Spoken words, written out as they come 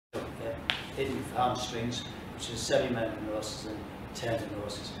hidden hamstrings, which is semimembranosus and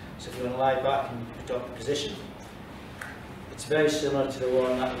tendinosus. So if you want to lie back and adopt the position, it's very similar to the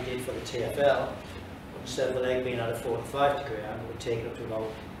one that we did for the TFL. Instead of the leg being at a 45-degree angle, we take it up to about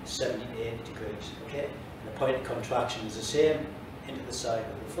 70 to 80 degrees. Okay? And the point of contraction is the same, into the side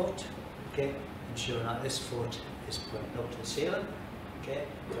of the foot. Okay? Ensuring that this foot is pointing up to the ceiling. Okay?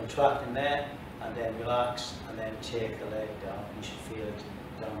 Contracting there, and then relax, and then take the leg down. You should feel it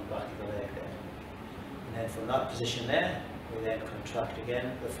down the back of the leg there. And then from that position there, we then contract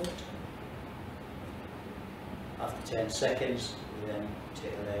again the foot. After 10 seconds, we then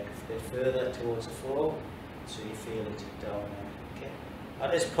take the leg a bit further towards the floor, so you feel it down there. Okay.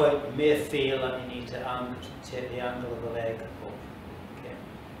 At this point, you may feel that you need to take the angle of the leg up. Okay.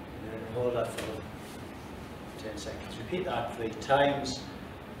 And then hold that for 10 seconds. Repeat that 3 times,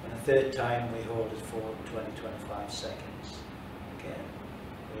 and the third time we hold it for 20-25 seconds. Okay.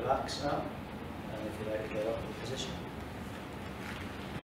 Relax now, and if you like, get up to the position.